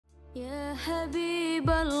Pagi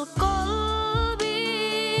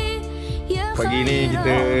ni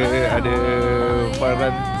kita ada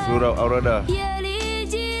paran Surau Raudhah. Ni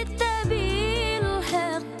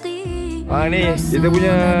kita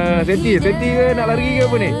punya seti ke nak lari ke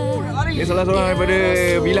apa ni? Ni salah seorang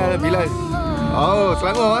daripada Bilal. Oh,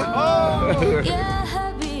 Selangor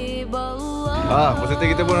peserta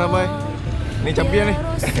kita pun ramai. Ni champion ni.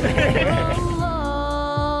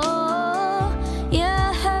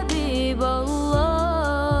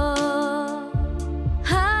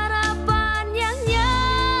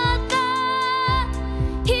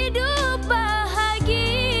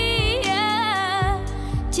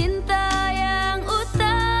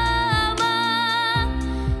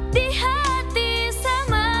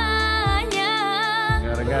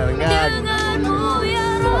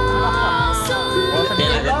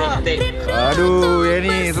 Aduh, yang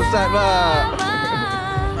ni sesat pak.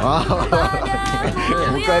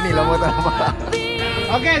 Bukan ni lama tak lama.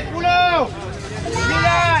 Okey, 10 9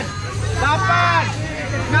 8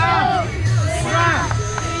 6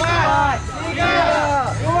 5 4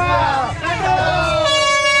 3 2 1.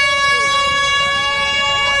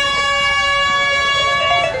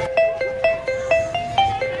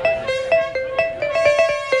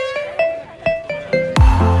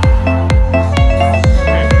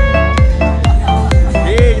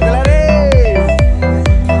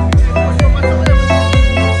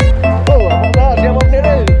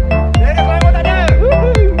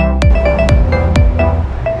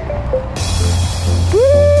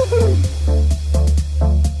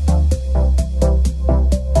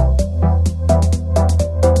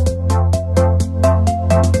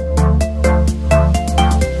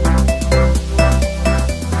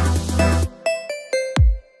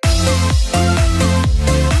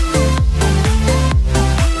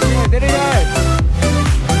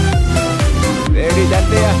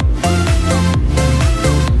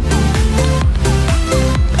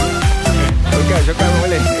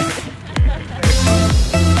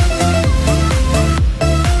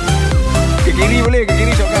 Ke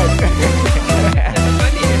kiri shotgun.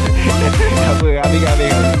 Apa,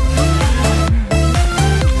 ambil.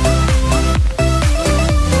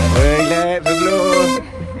 Relax dulu.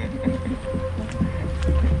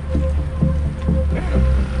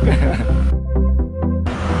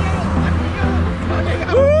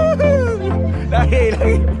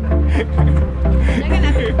 Lari. Jangan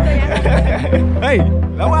nak tutup ya. Hei,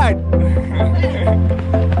 lawan.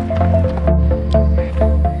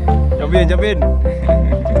 Champion.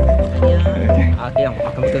 Okey, yang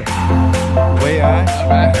akan betul. Baik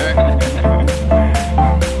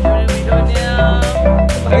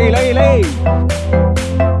Lagi.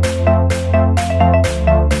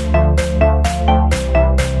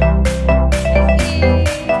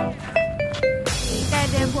 Kita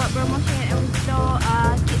ada buat promotion untuk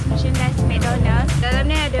kids merchandise McDonald's. Dalam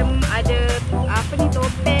ni ada apa ni,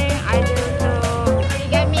 topeng, ada untuk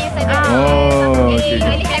origami saja. Okey.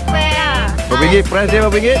 Berapa ringgit price dia,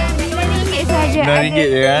 berapa ringgit? RM5 saja. RM6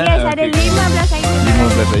 je kan? Yes, ada 15 item.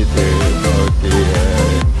 15 item. Okey.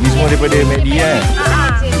 Ni semua daripada McD kan?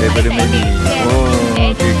 Daripada McD.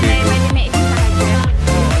 Okey.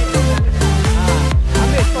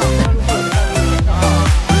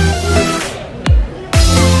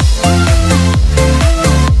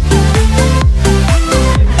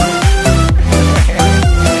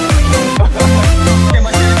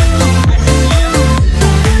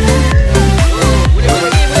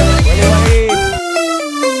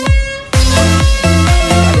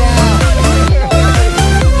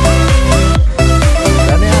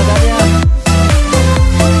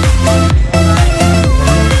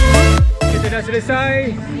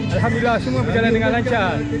 Selesai. Alhamdulillah semua berjalan dengan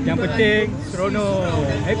lancar. Yang penting seronok,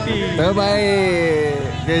 happy. Terbaik.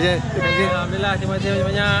 Alhamdulillah, terima kasih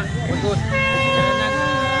banyak. Bagus. Perjalanan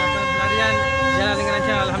pelarian jalan dengan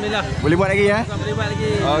lancar. Alhamdulillah. Boleh buat lagi ya? Boleh buat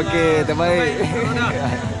lagi. Okey, terbaik.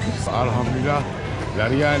 Alhamdulillah.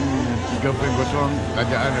 Larian 3.0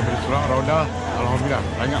 kerajaan daripada Surau Raudhah. Alhamdulillah,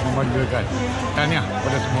 sangat membanggakan. Tahniah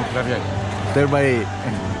pada semua pelarian. Terbaik.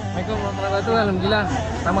 Assalamualaikum warahmatullahi wabarakatuh. Alhamdulillah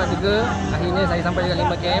selamat juga. Akhirnya saya sampai dekat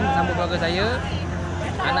 5 km bersama keluarga saya,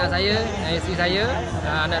 anak saya, isteri saya,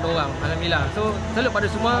 anak 2 orang. Alhamdulillah. So salut pada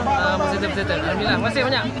semua peserta-peserta. Alhamdulillah. Terima kasih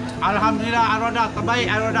banyak. Alhamdulillah Raudhah terbaik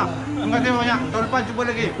Raudhah. Terima kasih banyak. Tahun depan cuba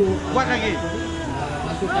lagi. Buat lagi.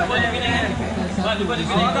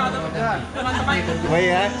 Baik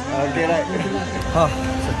ya. Okey, right.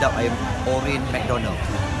 Sedap ayam oren McDonald.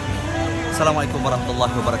 Assalamualaikum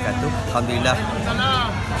warahmatullahi wabarakatuh. Alhamdulillah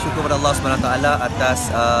syukur kepada Allah SWT atas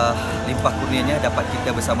limpah kurnianya dapat kita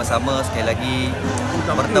bersama-sama sekali lagi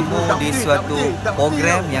bertemu di suatu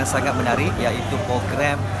program yang sangat menarik, iaitu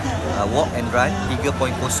program Walk and Run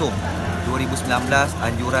 3.0 2019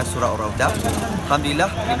 anjuran Surau Raudhah. Alhamdulillah,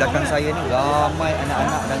 di belakang saya ni ramai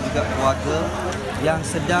anak-anak dan juga keluarga yang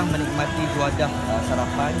sedang menikmati juadah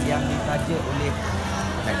sarapan yang ditaja oleh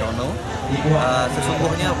McDonald.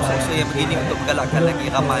 Sesungguhnya usaha yang begini untuk menggalakkan lagi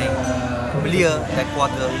ramai belia dan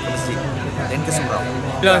keluarga ke Mesir dan ke Surau.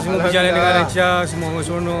 Semua berjalan dengan lancar, semua orang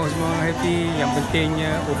seronok, semua orang happy. Yang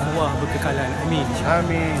pentingnya ukhuwah berkekalan. Amin.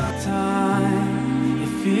 Amin. You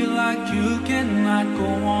feel like you cannot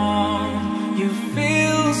go on. You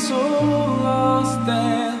feel so lost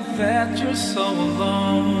and that you're so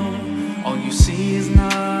alone. All you see is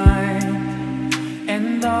night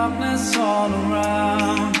and darkness all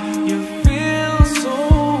around. You feel so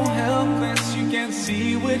helpless, you can't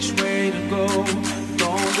see which way to go.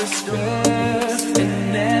 Don't despair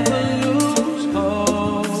and never lose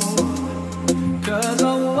hope, 'cause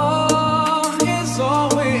Allah is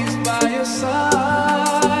always by your side.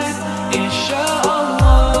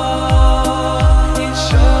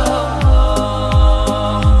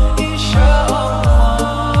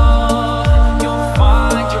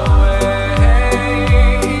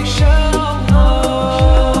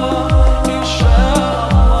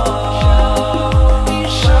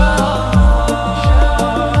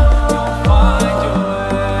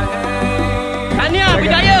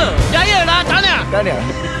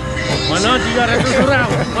 Mana 300 surau?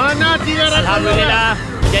 Mana 300? Alhamdulillah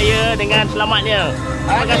berjaya dengan selamatnya.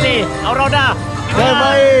 Terima kasih. Raudhah.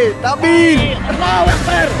 Terbaik. Takbir. Allahu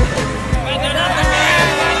Akbar.